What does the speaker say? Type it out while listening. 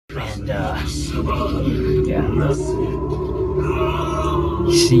And yeah.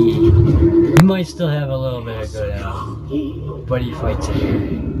 You see, he might still have a little bit of good but he fights it here.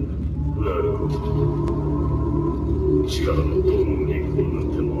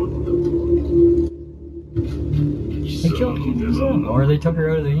 They killed Kim, or they took her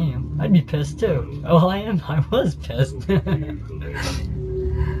out of the game. I'd be pissed too. Oh, I was pissed.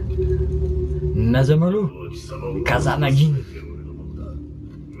 Mezamaru Kazamajin.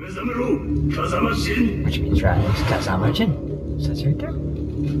 Which means rise Kazamajin. Says right there.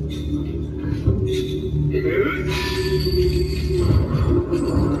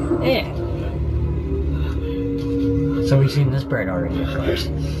 Yeah. So we've seen this bird already, of course.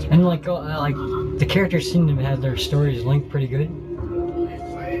 And like the characters seem to have their stories linked pretty good.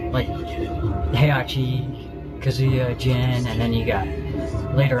 Like Heihachi, Kazuya, Jin, and then you got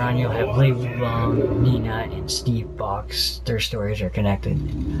later on you'll have Lei Wulong, Nina, and Steve Box. Their stories are connected.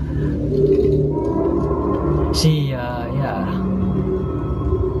 See, yeah.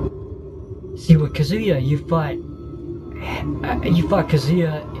 See, with Kazuya, you fought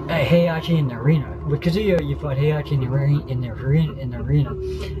Kazuya, Heihachi in the arena. With Kazuya, you fought Heihachi in the arena,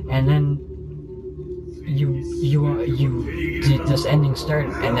 and then you did this ending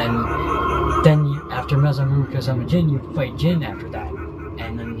started, and then you, after Mezamaru Kazamajin, you fight Jin after that,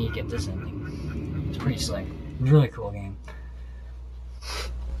 and then you get this ending. It's pretty slick, really cool game.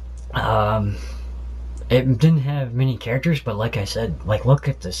 It didn't have many characters, but like I said, like look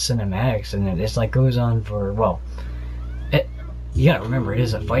at the cinematics, and it's like goes on for, well, you gotta remember it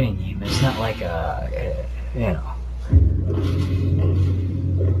is a fighting game. It's not like you know.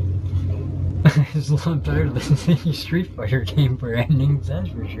 It's a lot better than the Street Fighter game for endings, that's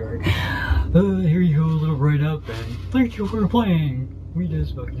for sure. Here you go, a little write up, and thank you for playing. We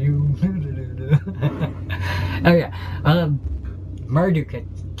just fucked you. Oh yeah, Marduk had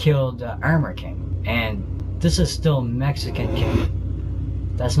killed Armor King, and this is still Mexican King.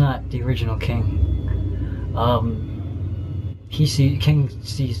 That's not the original King. King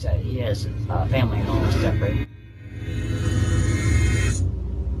sees that he has a family and all this stuff, right?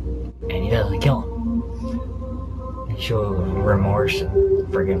 And he doesn't kill him. And show remorse and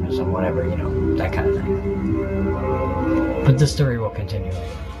forgiveness and whatever, you know, that kind of thing. But the story will continue.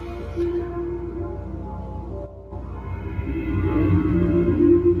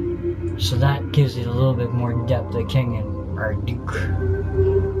 So that gives it a little bit more depth to King and Marduk.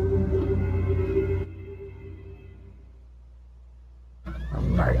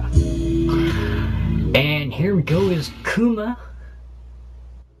 And here we go is Kuma.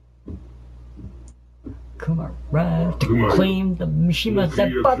 Kuma arrived to claim the Mishima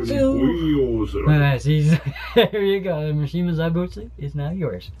Zaibatsu. There you go, the Mishima Zaibatsu is now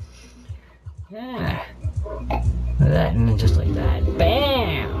yours. Yeah. Look at that, and then just like that,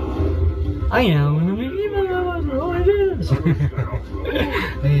 BAM! I know the Mishima Zaibatsu, what it is!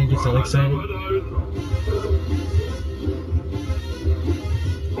 Hey, you get so excited.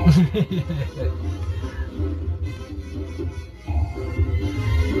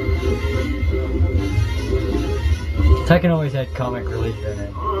 Tekken always had comic relief in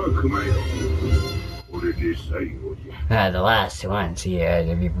it. The last ones, yeah,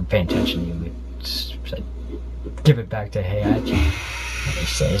 if you've been paying attention, you would give it back to Heihachi. He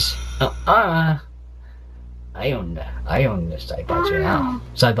says, I own this Zaibatsu now.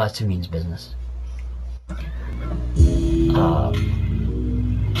 Zaibatsu means business. Or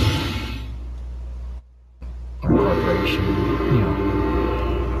corporation, you know.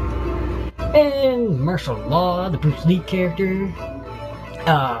 And martial law, the Bruce Lee character,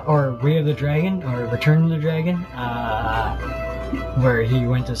 or Way of the Dragon, or Return of the Dragon, where he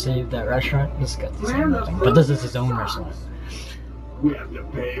went to save that restaurant. This got the same thing, but this is his own restaurant. We have to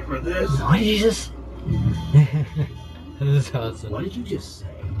pay for this. What did you just? This is awesome. What did you just say?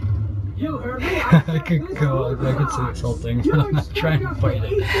 You heard me. I could go. I could say this whole thing, but I'm not trying to fight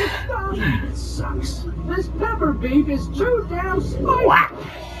it. It sucks. This pepper beef is too damn spicy. Whack!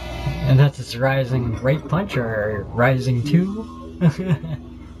 And that's its rising right punch or rising 2.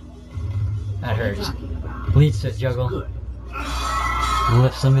 That hurts. Leads to juggle.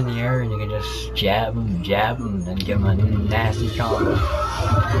 Lifts them in the air and you can just jab them, and then give them a nasty combo.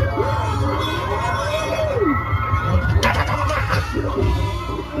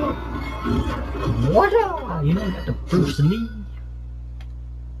 What? You know, got the Bruce Lee.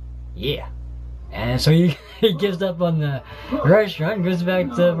 Yeah. And so he gives up on the restaurant and goes back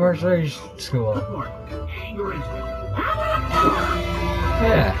to martial arts school.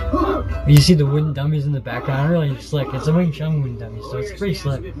 Yeah. You see the wooden dummies in the background, really slick. It's a Wing Chun wooden dummy, so it's pretty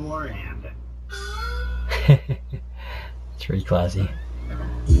slick. It's pretty classy.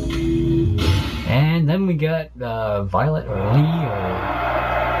 then we got Violet or Lee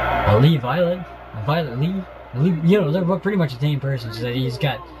or Lee Violet, Violet Lee. You know, they're pretty much the same person. So he's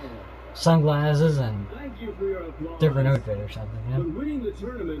got sunglasses and different outfit or something. Yeah? But winning the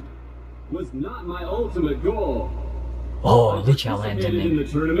tournament was not my ultimate goal. Oh, Lee Chaolan's ending.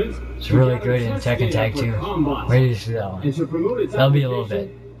 It's really good in Tekken Tag 2. Wait to see that one. That'll be a little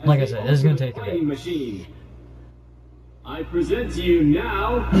bit. Like I said, this is gonna take a bit. Machine. I present to you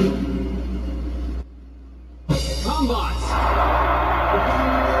now Combots.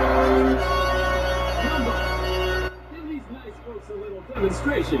 Give these nice folks a little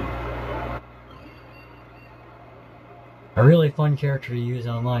demonstration. A really fun character to use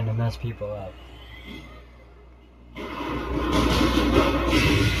online to mess people up.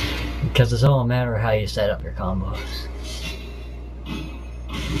 Because it's all a matter of how you set up your combos.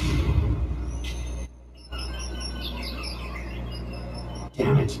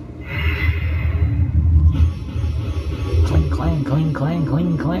 Damn it. Cling, clang, cling, clang,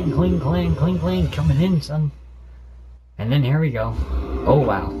 cling, clang, cling, clang, cling, clang, coming in, son. And then here we go. Oh,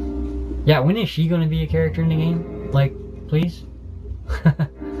 wow. Yeah, when is she gonna be a character in the game? Like, please?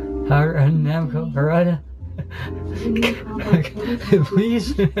 Namco, Harada?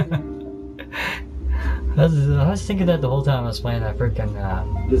 Please? I was thinking that the whole time I was playing that freaking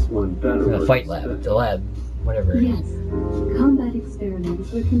This one better. fight lab, the lab, whatever it is. Yes, combat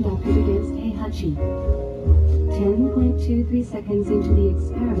experiments were conducted against Heihachi. 10.23 seconds into the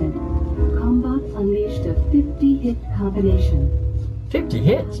experiment, Combat unleashed a 50-hit combination. 50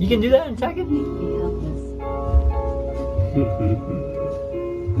 hits? You can do that in Tekken? Completely helpless.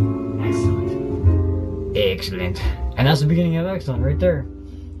 Excellent. Excellent. And that's the beginning of Excellent right there.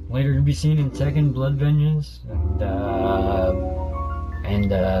 Later to be seen in Tekken Blood Vengeance and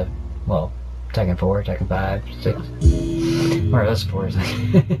well, Tekken 4, Tekken 5, 6. Or that's 4,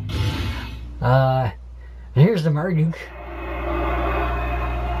 isn't it? And here's the Marduk.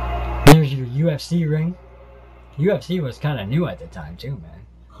 Here's your UFC ring. UFC was kind of new at the time too, man.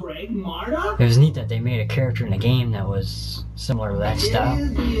 Craig Marduk? It was neat that they made a character in a game that was similar to that style,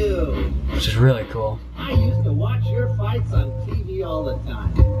 It is you. which is really cool. I used to watch your fights on TV all the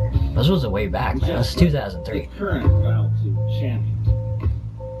time. This was a way back, man. This was 2003. The current Round 2 champion.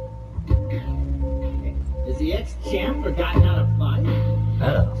 Is the ex-champ forgotten how to fight?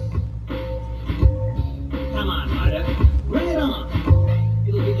 Uh-oh. Come on, Marduk. Bring it on.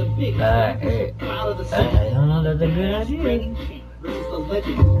 It'll be the big crowd of the I don't know that's a good idea. reigning champ versus the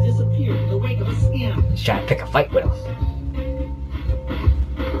legend who disappeared in the wake of a scam. He's trying to pick a fight with him.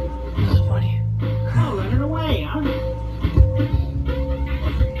 This is funny. Oh, running away, huh?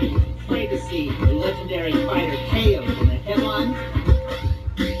 Afraid to see the legendary fighter KO in the headlines?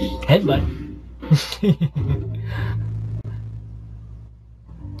 Headbutt.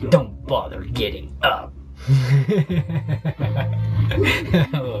 Don't bother getting up. I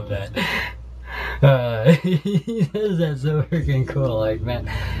love that. He says that so freaking cool, like, man.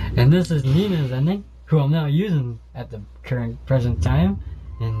 And this is Nina's ending, who I'm now using at the present time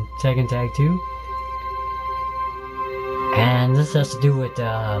in Tekken Tag 2. And this has to do with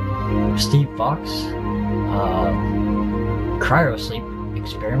Steve Fox cryo sleep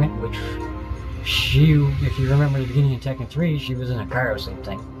experiment, which she, if you remember the beginning of Tekken 3, she was in a cryo sleep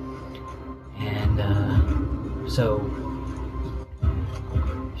thing. And so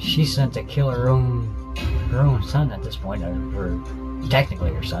she's sent to kill her own son at this point, or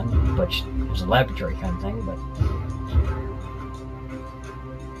technically her son, but it was a laboratory kind of thing. But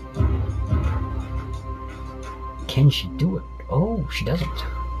can she do it? Oh, she doesn't.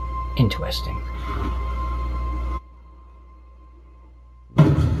 Interesting.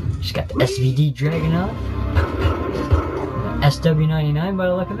 She's got the SVD Dragunov, the SW99 by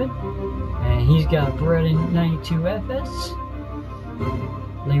the look of it, and he's got Brett in 92FS.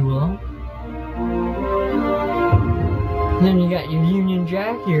 Lay Willow. And then you got your Union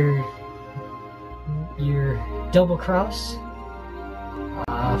Jack, your double cross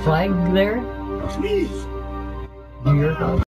flag there. Please. New York.